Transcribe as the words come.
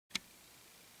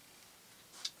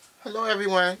Hello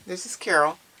everyone, this is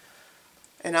Carol,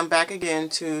 and I'm back again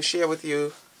to share with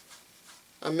you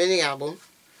a mini album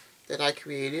that I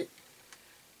created.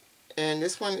 And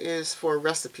this one is for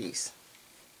recipes.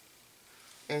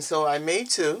 And so I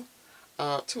made two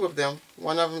of them.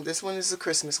 One of them, this one is a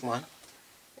Christmas one,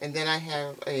 and then I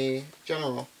have a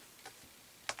general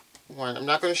one. I'm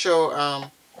not going to show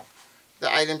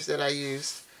the items that I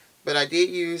used, but I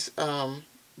did use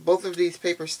both of these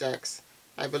paper stacks.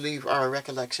 I believe are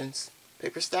Recollections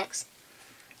paper stacks.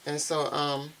 And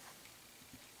so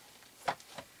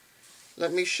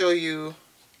let me show you.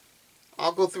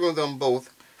 I'll go through them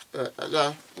both, but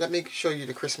let me show you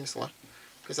the Christmas one,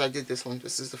 because I did this one.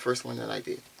 This is the first one that I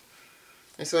did.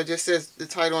 And so it just says, the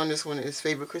title on this one is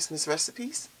Favorite Christmas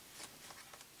Recipes.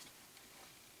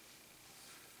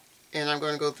 And I'm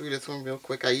going to go through this one real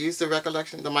quick. I used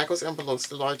the Michaels envelopes,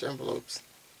 the large envelopes,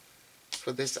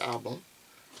 for this album.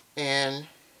 And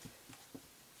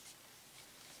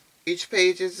each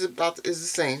page is the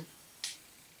same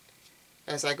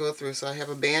as I go through. So I have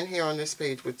a band here on this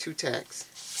page with 2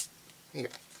 tags here.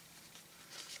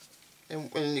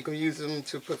 And you can use them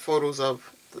to put photos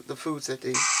of the foods that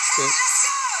they take.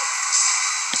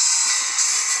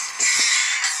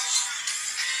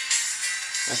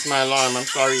 That's my alarm. I'm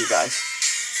sorry, you guys.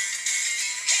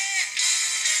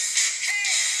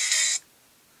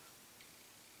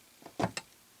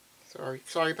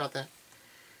 Sorry about that.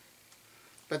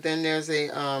 But then there's a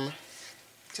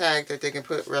tag that they can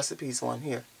put recipes on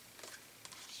here.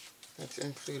 That's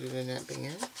included in that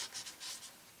band.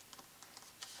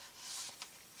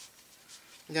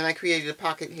 And then I created a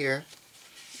pocket here,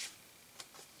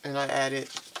 and I added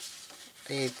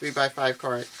a 3x5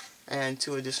 card and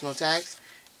 2 additional tags.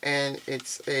 And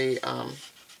it's a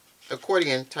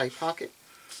accordion type pocket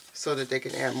so that they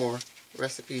can add more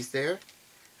recipes there.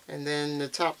 And then the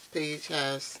top page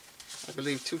has, I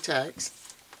believe, 2 tags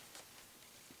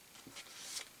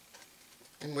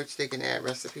in which they can add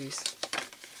recipes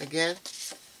again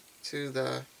to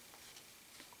the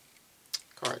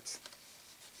cards.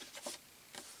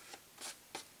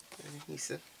 And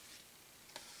adhesive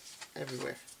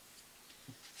everywhere.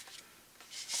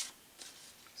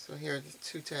 So here are the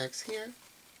 2 tags here.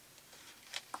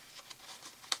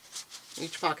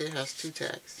 Each pocket has 2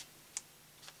 tags.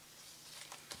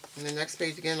 And the next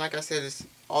page, again, like I said, is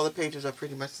all the pages are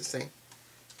pretty much the same.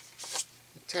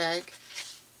 Tag.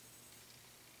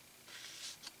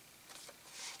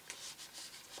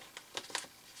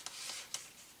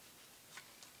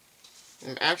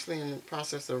 I'm actually in the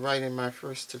process of writing my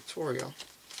first tutorial,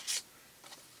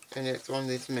 and it's on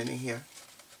this mini here.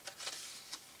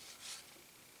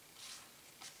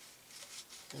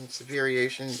 And it's a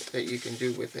variation that you can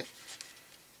do with it.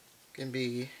 It can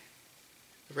be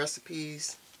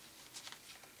recipes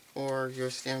or your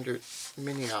standard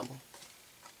mini album.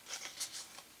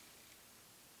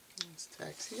 There's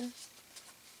tags here.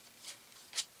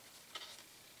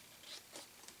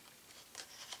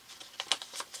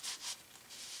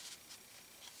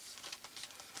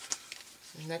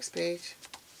 The next page,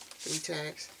 3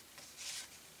 tags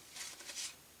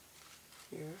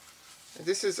here. And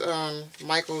this is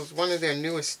Michael's, one of their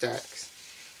newest stacks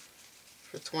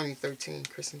for 2013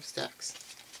 Christmas stacks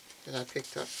that I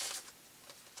picked up.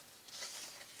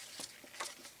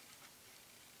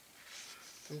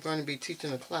 I'm going to be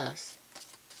teaching a class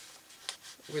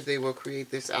where they will create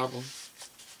this album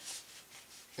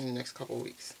in the next couple of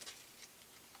weeks.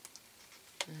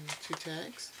 And 2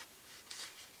 tags.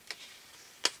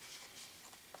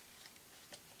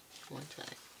 1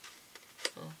 tag.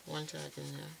 Oh, 1 tag in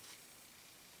there.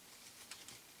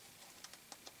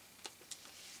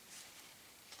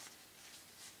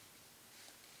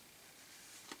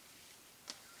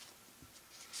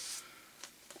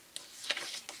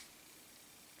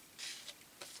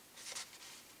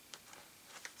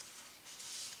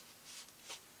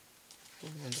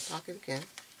 And then the pocket again.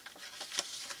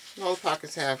 And all the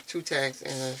pockets have 2 tags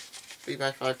and a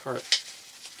 3x5 card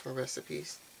for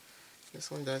recipes. This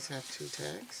one does have 2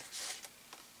 tags.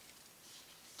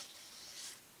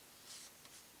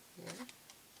 Yeah.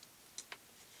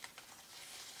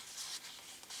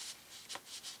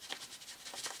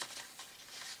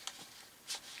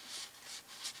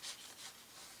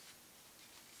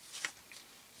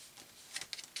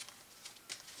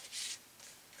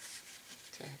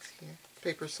 Tags here.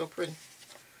 Paper's so pretty.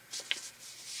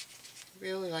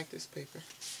 Really like this paper.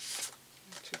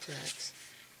 2 tags.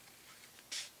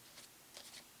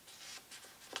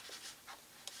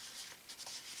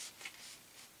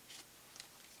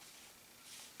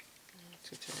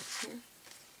 2 tags here.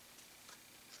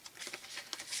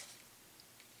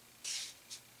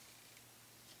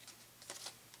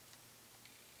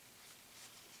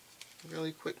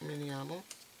 Really quick mini album.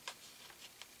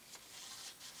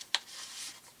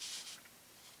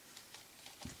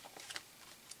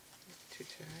 Two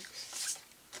tags.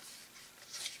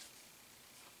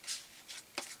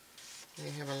 And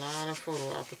you have a lot of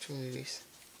photo opportunities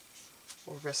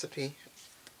or recipe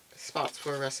spots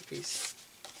for recipes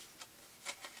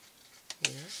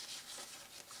here.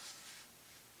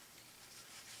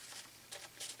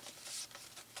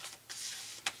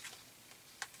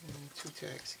 And two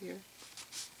tags here.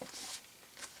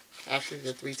 Actually,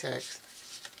 the three tags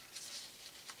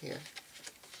here.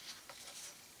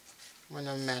 One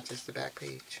of them matches the back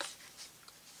page.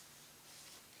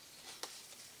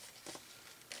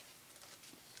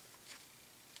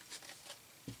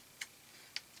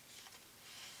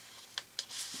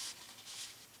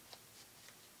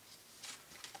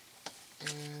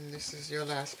 And this is your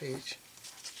last page.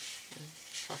 And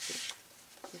pocket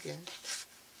again.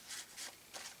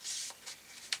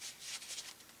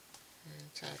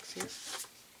 And tags here.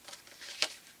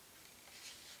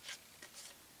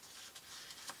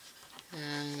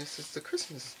 And this is the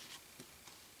Christmas.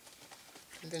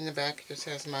 And then the back just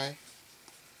has my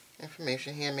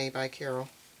information, handmade by Carol,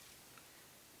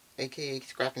 aka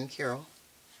Scrapping Carol.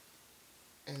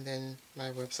 And then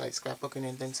my website, Scrapbooking,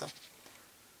 and then some.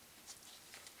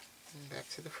 And back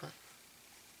to the front.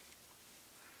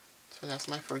 So that's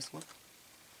my first one.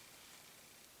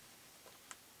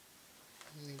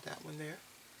 Leave that one there.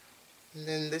 And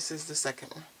then this is the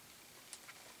second one.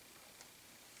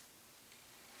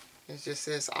 It just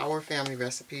says Our Family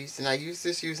Recipes. And I used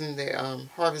this using the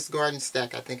Harvest Garden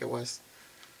stack, I think it was.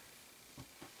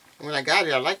 And when I got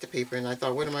it, I liked the paper, and I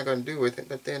thought, what am I going to do with it?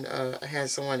 But then I had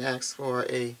someone ask for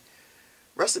a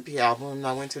recipe album, and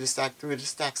I went to the stack, through the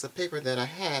stacks of paper that I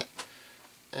had,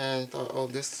 and thought, oh,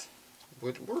 this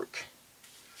would work.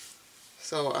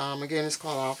 So, again, it's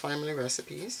called Our Family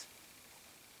Recipes,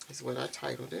 is what I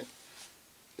titled it.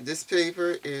 This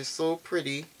paper is so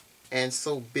pretty and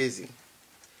so busy.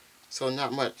 So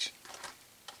not much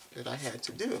that I had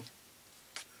to do.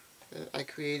 I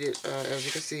created, as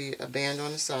you can see, a band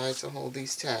on the side to hold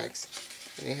these tags.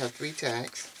 And they have 3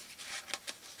 tags.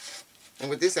 And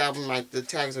with this album, the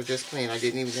tags are just plain. I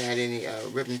didn't even add any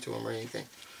ribbon to them or anything.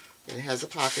 And it has a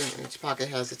pocket, and each pocket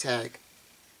has a tag.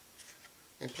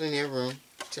 And plenty of room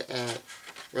to add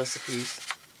recipes.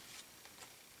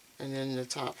 And then the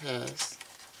top has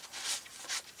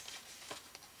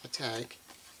a tag,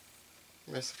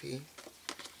 recipe,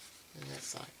 and that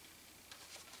side.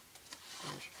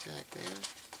 There's your tag there.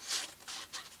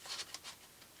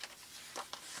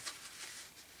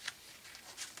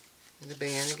 And the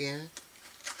band again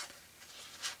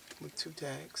with 2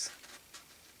 tags.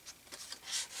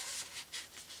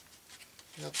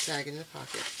 Another tag in the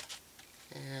pocket.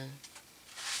 And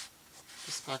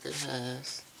this pocket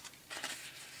has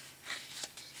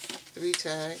 3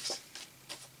 tags.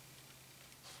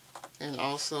 And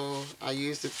also, I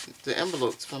used the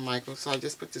envelopes from Michael, so I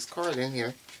just put this card in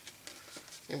here,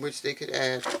 in which they could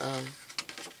add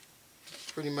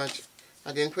pretty much.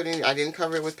 I didn't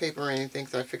cover it with paper or anything,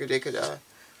 so I figured they could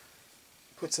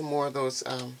put some more of those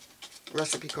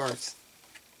recipe cards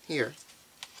here,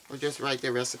 or just write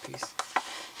their recipes.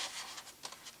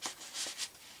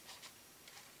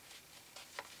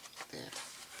 There.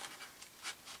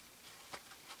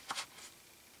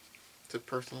 To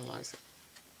personalize it.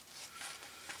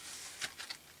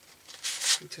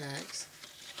 2 tags.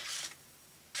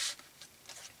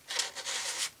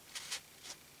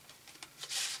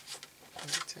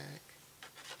 Another tag.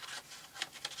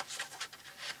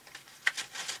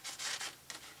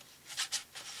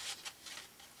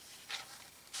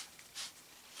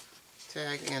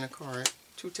 Tag and a card.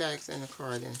 2 tags and a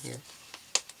card in here.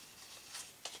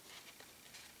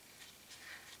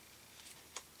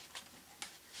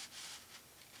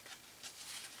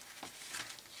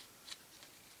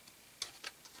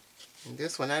 And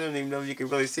this one, I don't even know if you can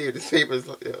really see it. This paper is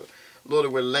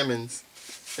loaded with lemons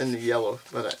in the yellow,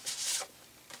 but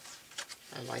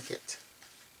I like it.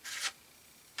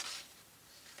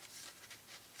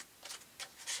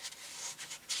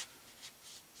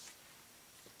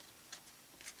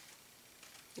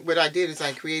 What I did is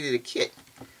I created a kit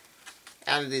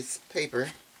out of this paper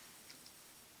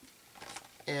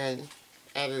and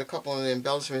added a couple of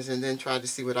embellishments, and then tried to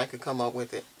see what I could come up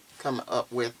with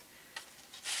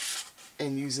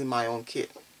and using my own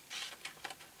kit.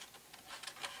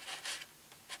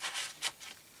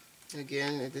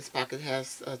 Again, this pocket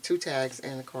has 2 tags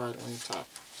and a card on the top.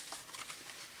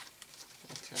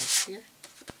 Tags here.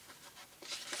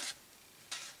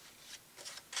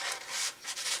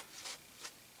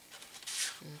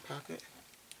 In the pocket.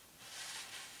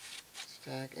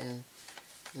 Tag and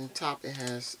On the top it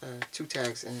has 2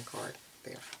 tags in the card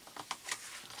there.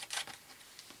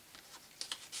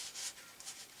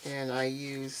 And I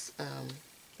used, I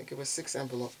think it was 6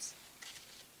 envelopes.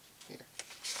 Here,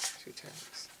 2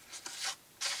 tags.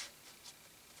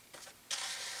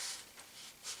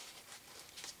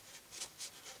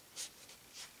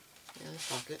 And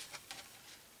a pocket.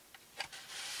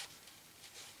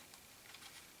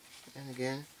 And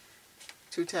again,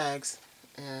 2 tags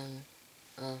and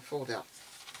fold out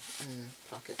in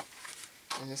the pocket.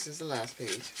 And this is the last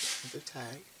page of the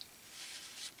tag.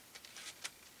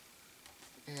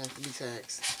 And 3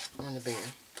 tags on the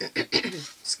band.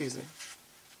 Excuse me.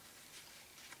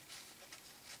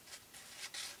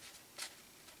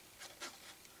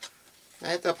 I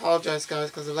have to apologize, guys,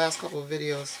 because the last couple of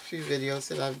videos, few videos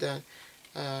that I've done,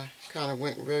 kind of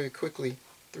went very quickly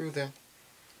through them.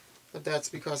 But that's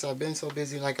because I've been so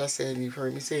busy, like I said, and you've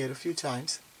heard me say it a few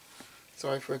times.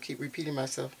 Sorry for keep repeating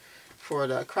myself, for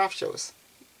the craft shows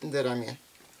that I'm in.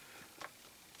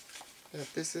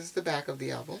 But this is the back of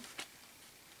the album.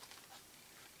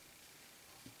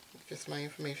 Just my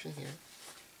information here.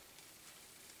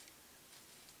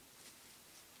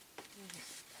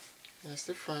 That's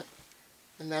the front.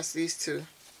 And that's these 2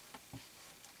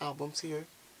 albums here,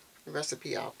 the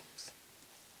recipe albums.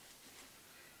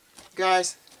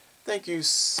 Guys, thank you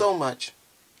so much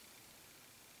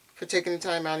for taking the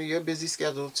time out of your busy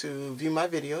schedule to view my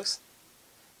videos,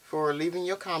 for leaving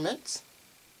your comments,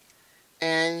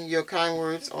 and your kind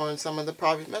words on some of the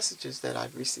private messages that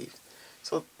I've received.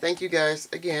 So thank you guys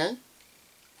again.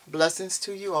 Blessings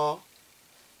to you all.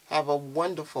 Have a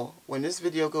wonderful, when this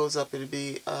video goes up, it'll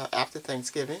be after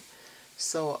Thanksgiving.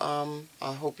 So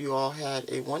I hope you all had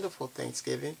a wonderful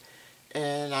Thanksgiving,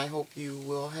 and I hope you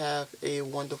will have a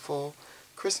wonderful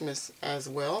Christmas as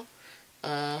well.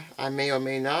 I may or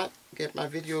may not get my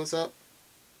videos up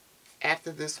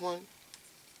after this one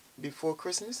before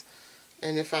Christmas.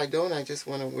 And if I don't, I just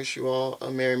want to wish you all a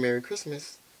Merry, Merry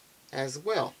Christmas as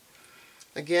well.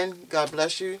 Again, God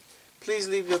bless you. Please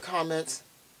leave your comments,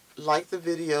 like the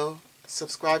video,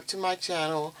 subscribe to my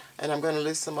channel, and I'm going to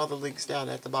list some other links down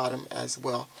at the bottom as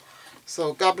well.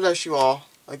 So God bless you all.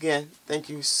 Again, thank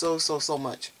you so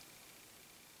much.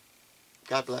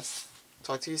 God bless.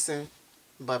 Talk to you soon.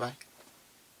 Bye-bye.